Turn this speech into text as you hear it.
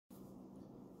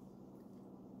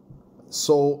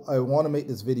So I want to make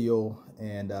this video,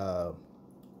 and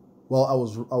well, I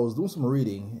was doing some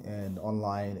reading and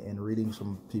online and reading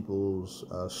some people's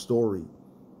story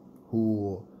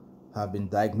who have been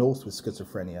diagnosed with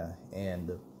schizophrenia,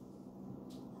 and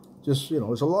just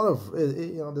there's a lot of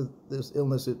this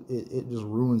illness. It just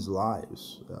ruins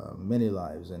lives, many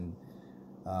lives, and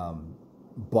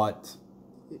but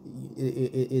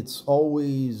it's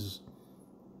always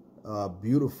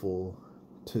beautiful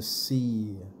to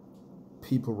see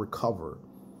people recover.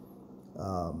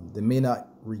 They may not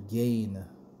regain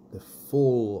the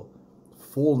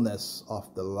fullness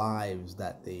of the lives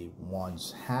that they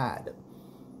once had,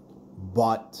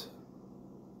 but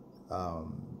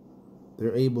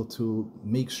they're able to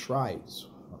make strides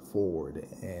forward,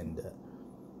 and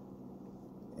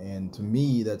to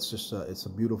me that's just it's a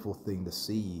beautiful thing to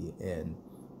see.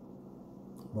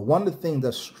 But one of the things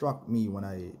that struck me when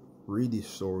I read these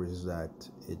stories is that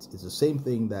it's the same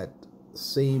thing, that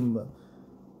same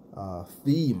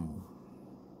theme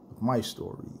of my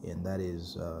story, and that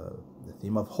is the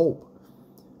theme of hope.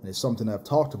 And it's something I've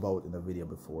talked about in a video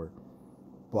before,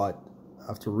 but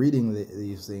after reading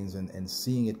these things and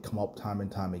seeing it come up time and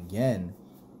time again,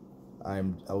 I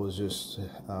was just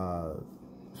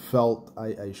felt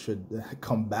I should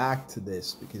come back to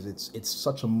this, because it's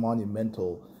such a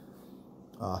monumental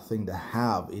thing to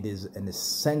have. It is an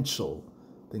essential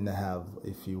thing to have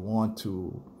if you want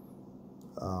to,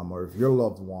 or if your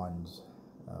loved ones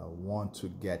want to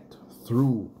get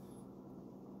through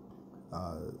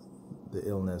the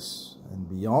illness and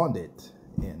beyond it.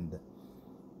 And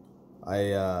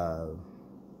I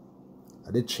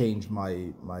did change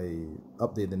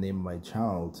update the name of my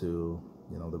channel to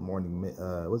the morning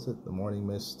the morning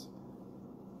mist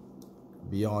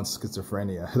beyond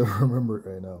schizophrenia. I don't remember it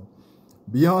right now.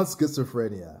 Beyond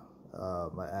schizophrenia.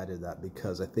 I added that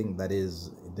because I think that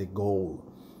is the goal.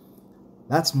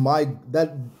 To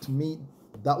me,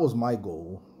 that was my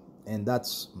goal, and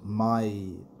that's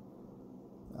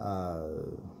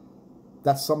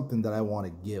something that I want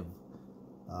to give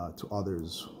to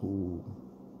others who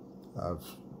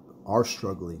are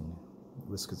struggling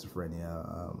with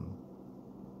schizophrenia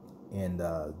and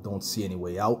don't see any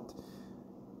way out.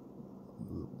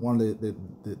 One of the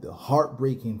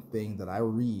heartbreaking thing that I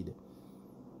read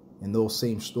in those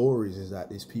same stories is that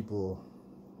these people,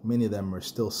 many of them, are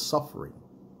still suffering,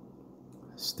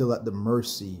 still at the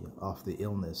mercy of the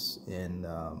illness. And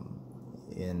I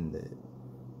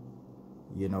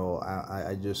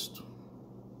just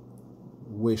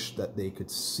wish that they could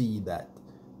see that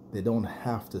they don't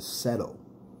have to settle.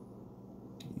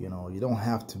 You don't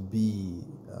have to be,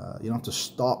 you don't have to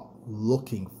stop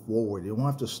looking forward. You don't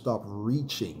have to stop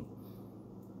reaching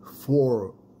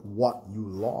for what you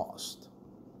lost,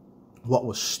 what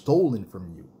was stolen from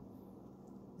you.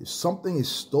 If something is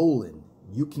stolen,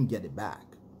 you can get it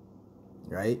back,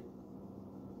 right?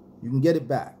 You can get it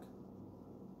back,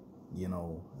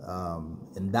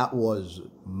 and that was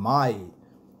my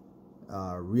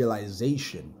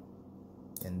realization,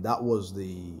 and that was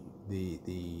the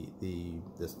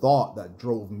thought that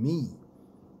drove me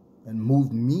and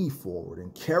moved me forward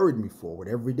and carried me forward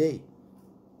every day.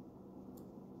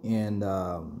 And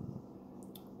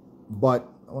but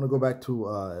I want to go back to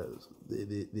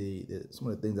some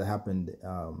of the things that happened.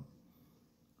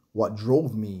 What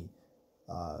drove me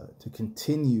to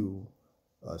continue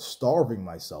starving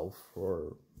myself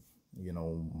for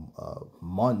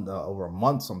over a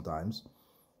month sometimes,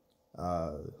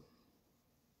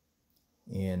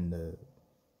 and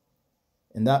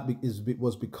that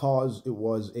was because it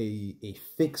was a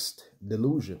fixed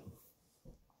delusion,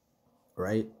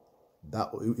 right?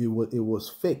 That it was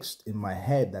fixed in my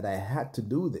head that I had to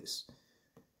do this,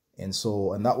 and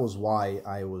that was why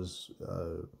I was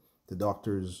the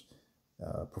doctors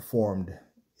performed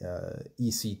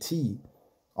ECT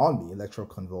on me,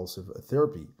 electroconvulsive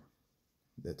therapy.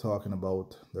 They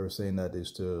were saying that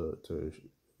is to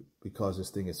because this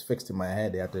thing is fixed in my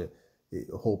head, they had to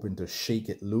hoping to shake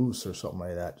it loose or something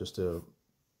like that, just to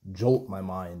jolt my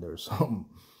mind or something,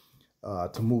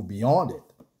 to move beyond it.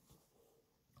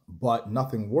 But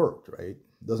nothing worked, right?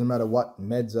 Doesn't matter what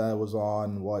meds I was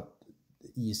on, what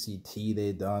ECT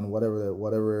they done, what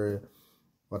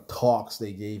talks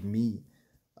they gave me.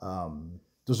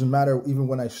 Doesn't matter. Even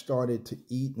when I started to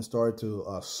eat and started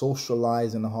to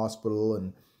socialize in the hospital,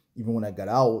 and even when I got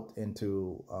out and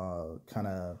to kind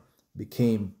of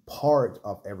became part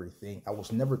of everything, I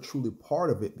was never truly part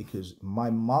of it, because my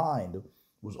mind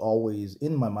was always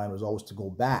to go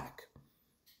back,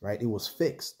 right? It was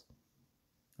fixed,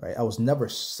 right? I was never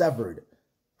severed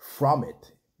from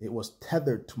it. It was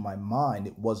tethered to my mind.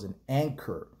 It was an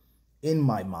anchor in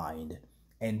my mind,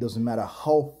 And it doesn't matter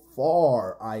how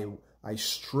far I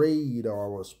strayed or I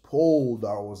was pulled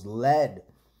or I was led,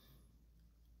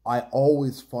 I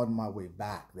always found my way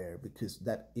back there because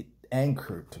that it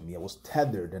anchored to me. I was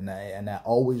tethered, and I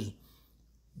always,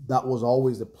 that was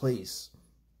always the place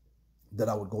that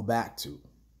I would go back to,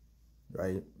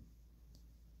 right?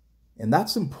 And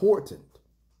that's important,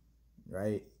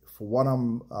 right? For what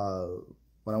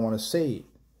what I want to say,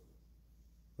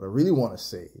 what I really want to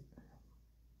say,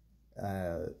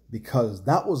 because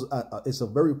that was it's a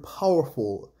very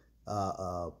powerful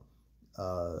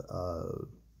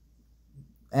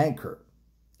anchor.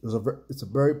 It's a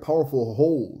very powerful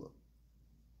hold,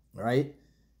 right?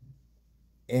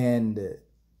 And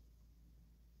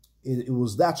it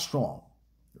was that strong,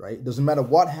 right? It doesn't matter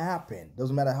what happened.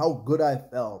 Doesn't matter how good I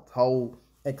felt, how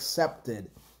accepted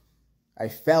I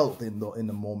felt in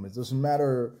the moment. It doesn't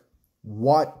matter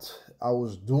what I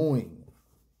was doing.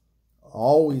 I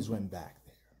always went back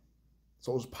there.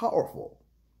 So it was powerful.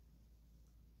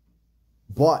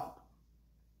 But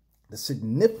the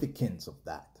significance of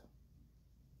that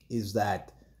is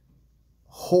that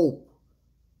hope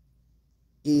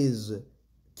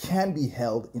can be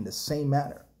held in the same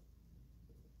manner,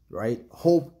 right?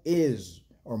 Hope is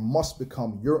or must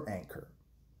become your anchor,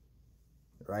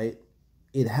 right?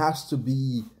 It has to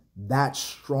be that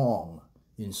strong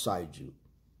inside you.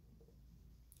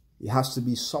 It has to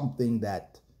be something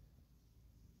that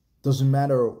doesn't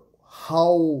matter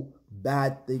how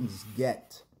bad things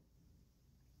get.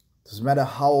 Doesn't matter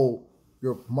how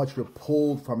much you're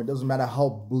pulled from. It doesn't matter how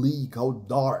bleak, how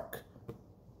dark,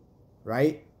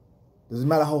 right? Doesn't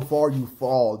matter how far you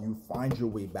fall, you find your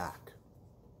way back,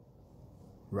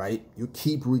 right? You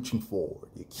keep reaching forward.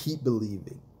 You keep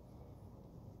believing.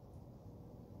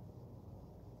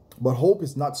 But hope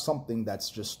is not something that's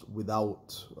just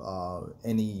without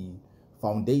any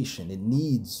foundation. It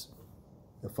needs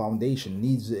a foundation.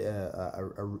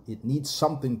 It needs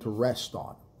something to rest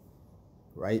on,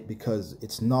 right? Because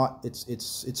it's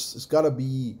gotta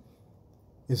be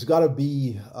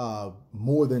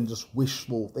more than just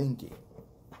wishful thinking.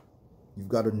 You've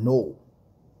got to know.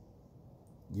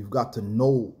 You've got to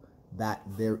know that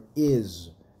there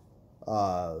is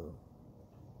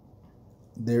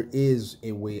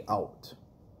a way out,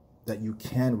 that you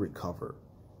can recover.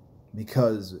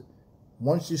 Because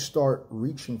once you start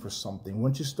reaching for something,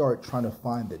 once you start trying to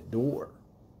find the door,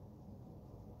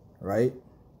 right?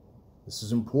 This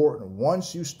is important.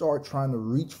 Once you start trying to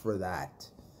reach for that,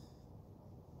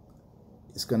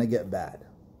 it's going to get bad,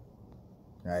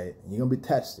 right? You're going to be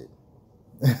tested,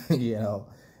 you know,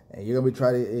 and you're going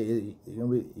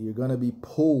to be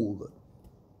pulled,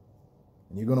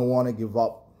 and you're going to want to give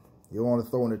up. You want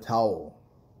to throw in the towel.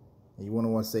 And you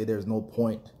want to say there's no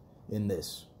point in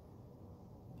this.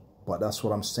 But that's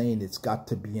what I'm saying. It's got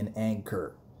to be an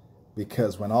anchor.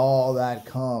 Because when all that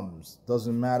comes,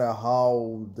 doesn't matter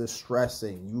how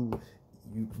distressing,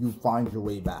 you find your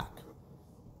way back.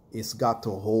 It's got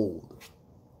to hold.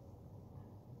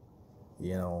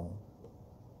 You know.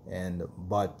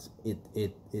 But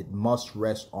it must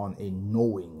rest on a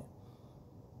knowing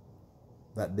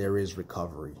that there is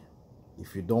recovery.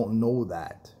 If you don't know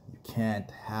that, you can't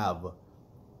have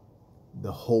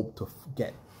the hope to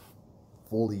get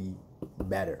fully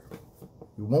better.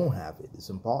 You won't have it. It's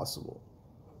impossible.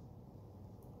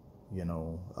 You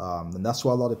know, and that's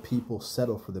why a lot of people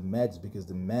settle for the meds, because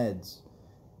the meds,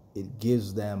 it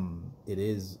gives them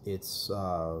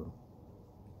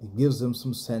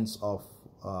some sense of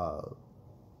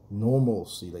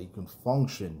normalcy, that you can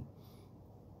function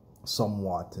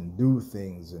somewhat and do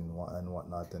things and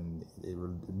whatnot, and it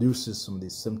reduces some of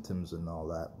these symptoms and all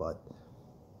that.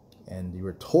 And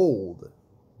you're told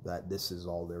that this is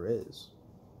all there is,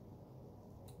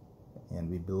 and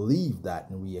we believe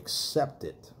that, and we accept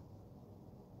it,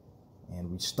 and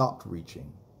we stopped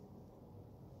reaching.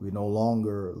 We no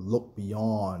longer look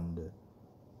beyond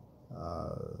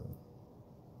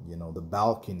you know, the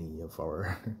balcony of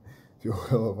our if you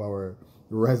will, of our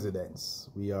residence.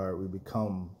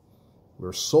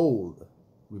 We're sold.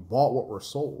 We bought what we're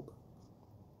sold.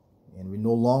 And we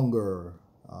no longer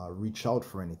reach out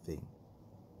for anything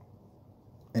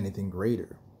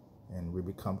greater. And we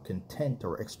become content.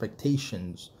 Our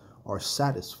expectations are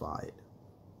satisfied.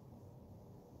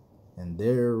 And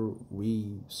there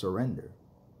we surrender.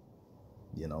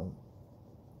 You know.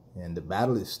 And the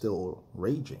battle is still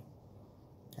raging.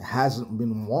 It hasn't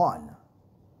been won.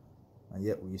 And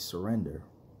yet we surrender.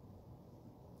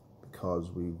 Because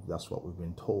that's what we've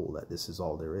been told, that this is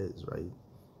all there is, right?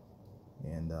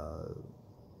 And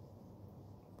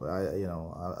but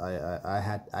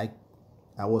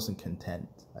I wasn't content.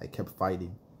 I kept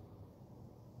fighting,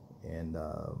 And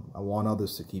I want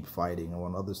others to keep fighting. I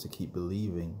want others to keep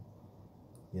believing.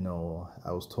 You know,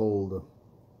 I was told,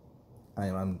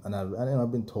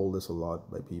 I've been told this a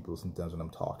lot by people sometimes when I'm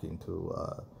talking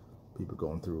to people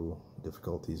going through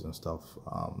difficulties and stuff,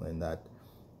 and that,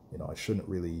 you know, I shouldn't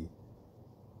really,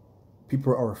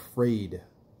 people are afraid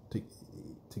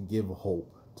to give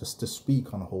hope, to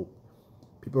speak on hope.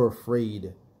 People are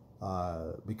afraid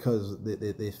because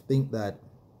they think that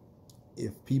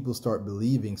if people start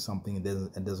believing something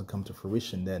and doesn't come to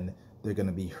fruition, then they're going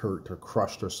to be hurt or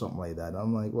crushed or something like that.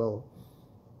 I'm like, well,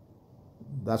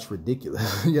 that's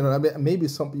ridiculous. You know, I mean, maybe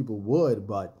some people would,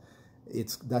 but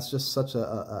that's just such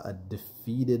a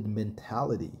defeated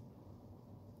mentality,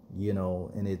 you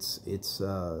know. And it's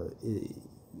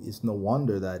no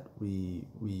wonder that we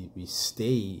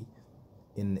stay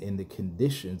in the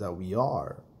conditions that we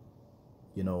are.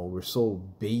 You know, we're so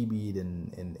babied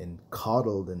and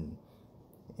coddled and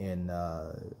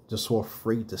just so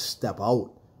afraid to step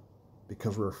out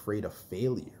because we're afraid of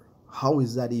failure. How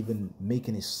is that even make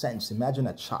any sense? Imagine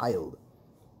a child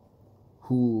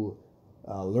who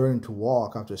learned to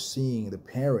walk after seeing the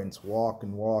parents walk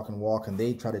and walk and walk, and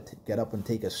they try to get up and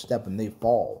take a step and they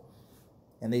fall.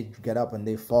 And they get up and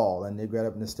they fall, and they get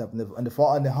up and they step and they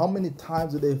fall. And how many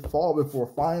times do they fall before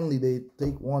finally they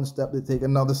take one step, they take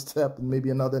another step, and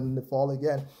maybe another, and they fall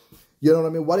again? You know what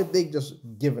I mean? What if they just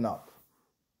given up?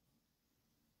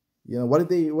 You know,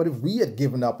 what if we had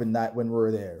given up in that when we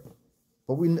were there?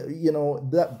 But we, you know,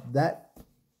 that,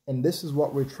 and this is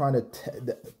what we're trying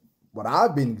to, what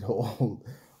I've been told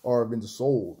or been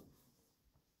sold,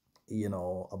 you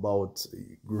know, about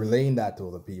relaying that to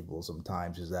other people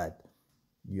sometimes is that,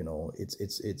 you know,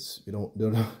 it's you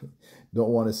don't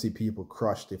want to see people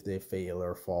crushed if they fail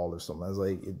or fall or something. It's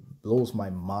like, it blows my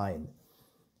mind,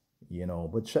 you know.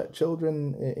 But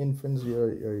children, infants,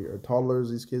 your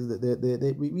toddlers, these kids,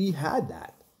 we had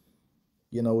that,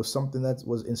 you know, it was something that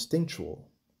was instinctual,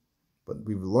 but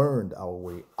we've learned our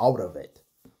way out of it,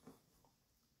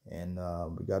 and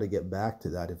we got to get back to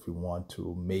that if we want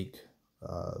to make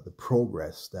the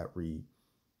progress that we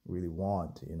really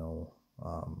want, you know.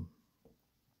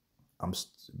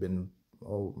 Been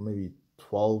maybe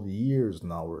 12 years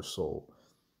now or so,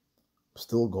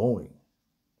 still going.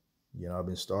 You know, I've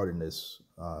been starting this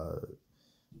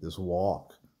this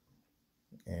walk,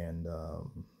 and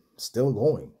still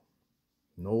going,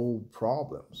 no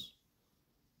problems.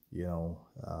 You know,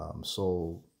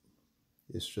 so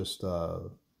it's just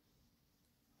want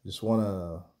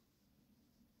to,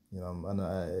 you know,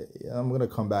 I'm gonna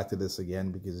come back to this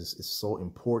again because it's so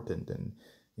important. And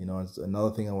you know, it's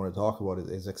another thing I want to talk about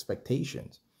is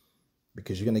expectations,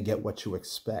 because you're going to get what you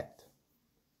expect.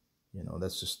 You know,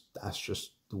 that's just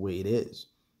the way it is.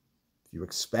 If you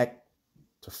expect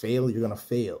to fail, you're going to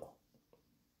fail.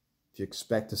 If you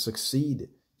expect to succeed,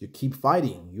 you keep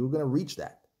fighting, you're going to reach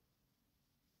that.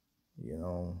 You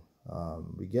know,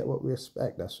 we get what we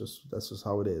expect. That's just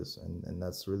how it is. And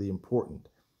that's really important.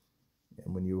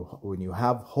 And when you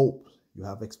have hope, you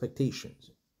have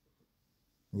expectations.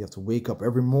 You have to wake up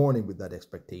every morning with that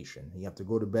expectation. You have to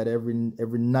go to bed every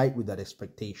night with that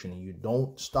expectation. And you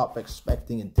don't stop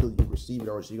expecting until you receive it,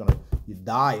 or else you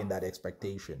die in that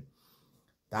expectation.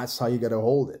 That's how you got to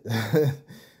hold it.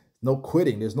 No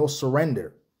quitting. There's no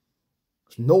surrender.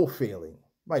 There's no failing.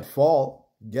 You might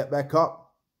fall, get back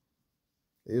up.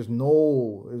 There's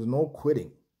no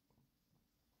quitting.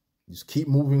 Just keep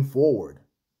moving forward.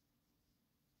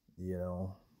 You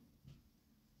know.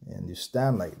 And you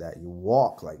stand like that. You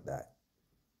walk like that.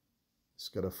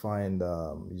 Just got to find,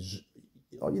 all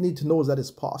you need to know is that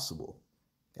it's possible.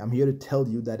 I'm here to tell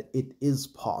you that it is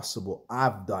possible.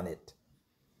 I've done it.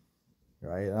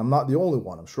 Right? And I'm not the only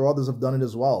one. I'm sure others have done it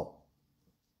as well.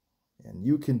 And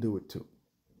you can do it too.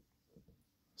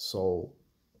 So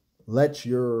let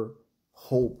your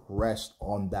hope rest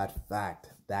on that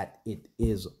fact that it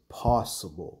is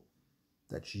possible,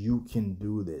 that you can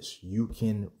do this. You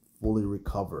can fully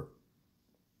recover,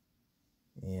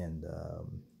 and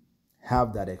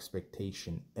have that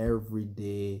expectation every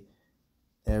day,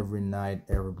 every night.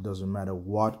 Doesn't matter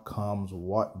what comes,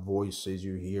 what voices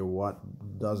you hear, what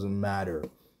doesn't matter.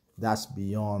 That's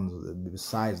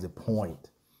besides the point.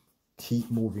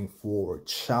 Keep moving forward.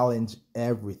 Challenge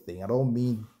everything. I don't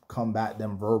mean combat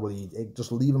them verbally.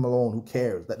 Just leave them alone. Who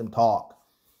cares? Let them talk.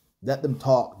 Let them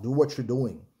talk. Do what you're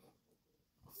doing.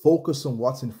 Focus on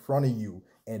what's in front of you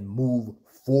and move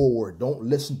forward. Don't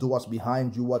listen to what's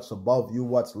behind you, what's above you,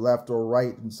 what's left or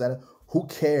right and center. Who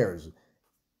cares?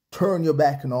 Turn your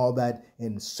back and all that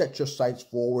and set your sights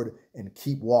forward and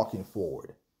keep walking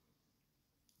forward.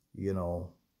 You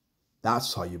know,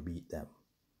 that's how you beat them.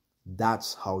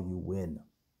 That's how you win.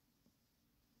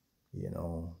 You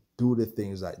know, do the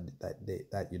things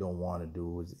that you don't want to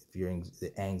do. If your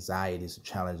anxiety is a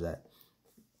challenge that,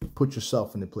 put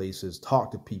yourself in the places,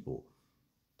 talk to people,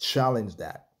 challenge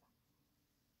that.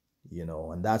 You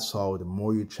know, and that's how, the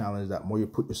more you challenge that, more you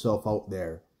put yourself out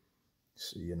there,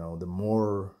 you know, the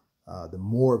more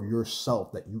of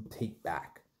yourself that you take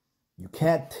back. You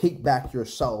can't take back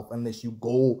yourself unless you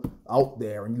go out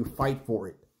there and you fight for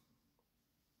it.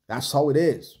 That's how it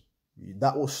is.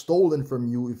 That was stolen from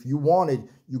you. If you want it,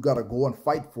 you got to go and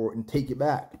fight for it and take it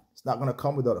back. It's not going to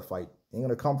come without a fight. It ain't going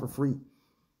to come for free.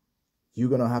 You're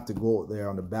going to have to go out there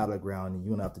on the battleground and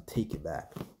you're going to have to take it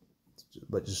back.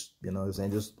 But just, you know what I'm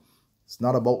saying, just, it's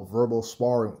not about verbal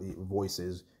sparring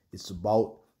voices. It's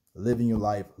about living your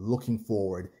life, looking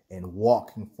forward and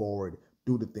walking forward.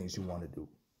 Do the things you want to do.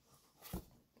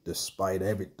 Despite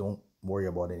everything, don't worry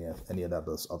about any of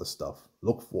that other stuff.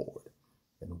 Look forward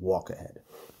and walk ahead.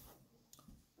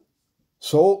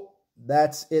 So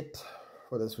that's it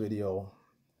for this video.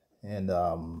 And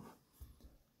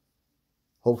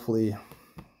hopefully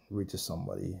reaches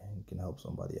somebody and can help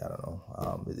somebody. I don't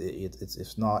know.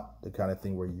 It's not the kind of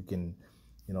thing where you can,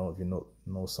 you know, if you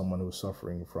know someone who's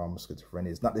suffering from schizophrenia,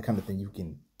 it's not the kind of thing you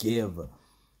can give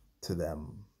to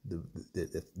them.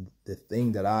 The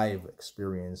thing that I've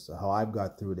experienced, how I've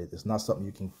got through it, it's not something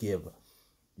you can give.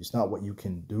 It's not what you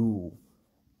can do,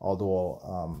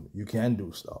 although you can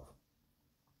do stuff.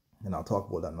 And I'll talk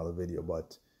about that in another video,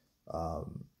 but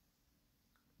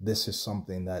this is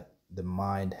something that the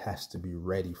mind has to be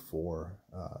ready for,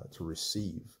 to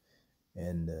receive.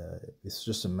 And it's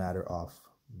just a matter of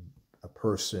a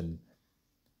person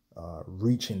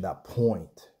reaching that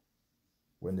point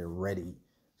when they're ready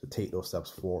to take those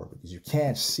steps forward, because you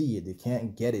can't see it, you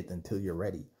can't get it until you're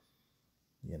ready,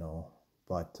 you know.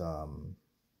 But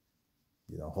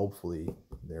you know, hopefully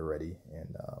they're ready,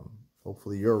 and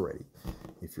hopefully you're ready.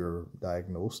 If you're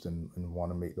diagnosed and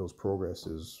want to make those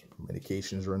progresses,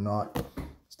 medications or not,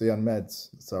 stay on meds,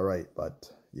 it's all right,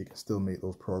 but you can still make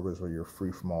those progress where you're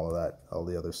free from all of that, all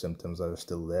the other symptoms that are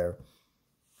still there.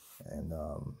 And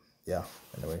yeah,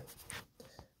 anyway,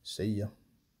 see ya.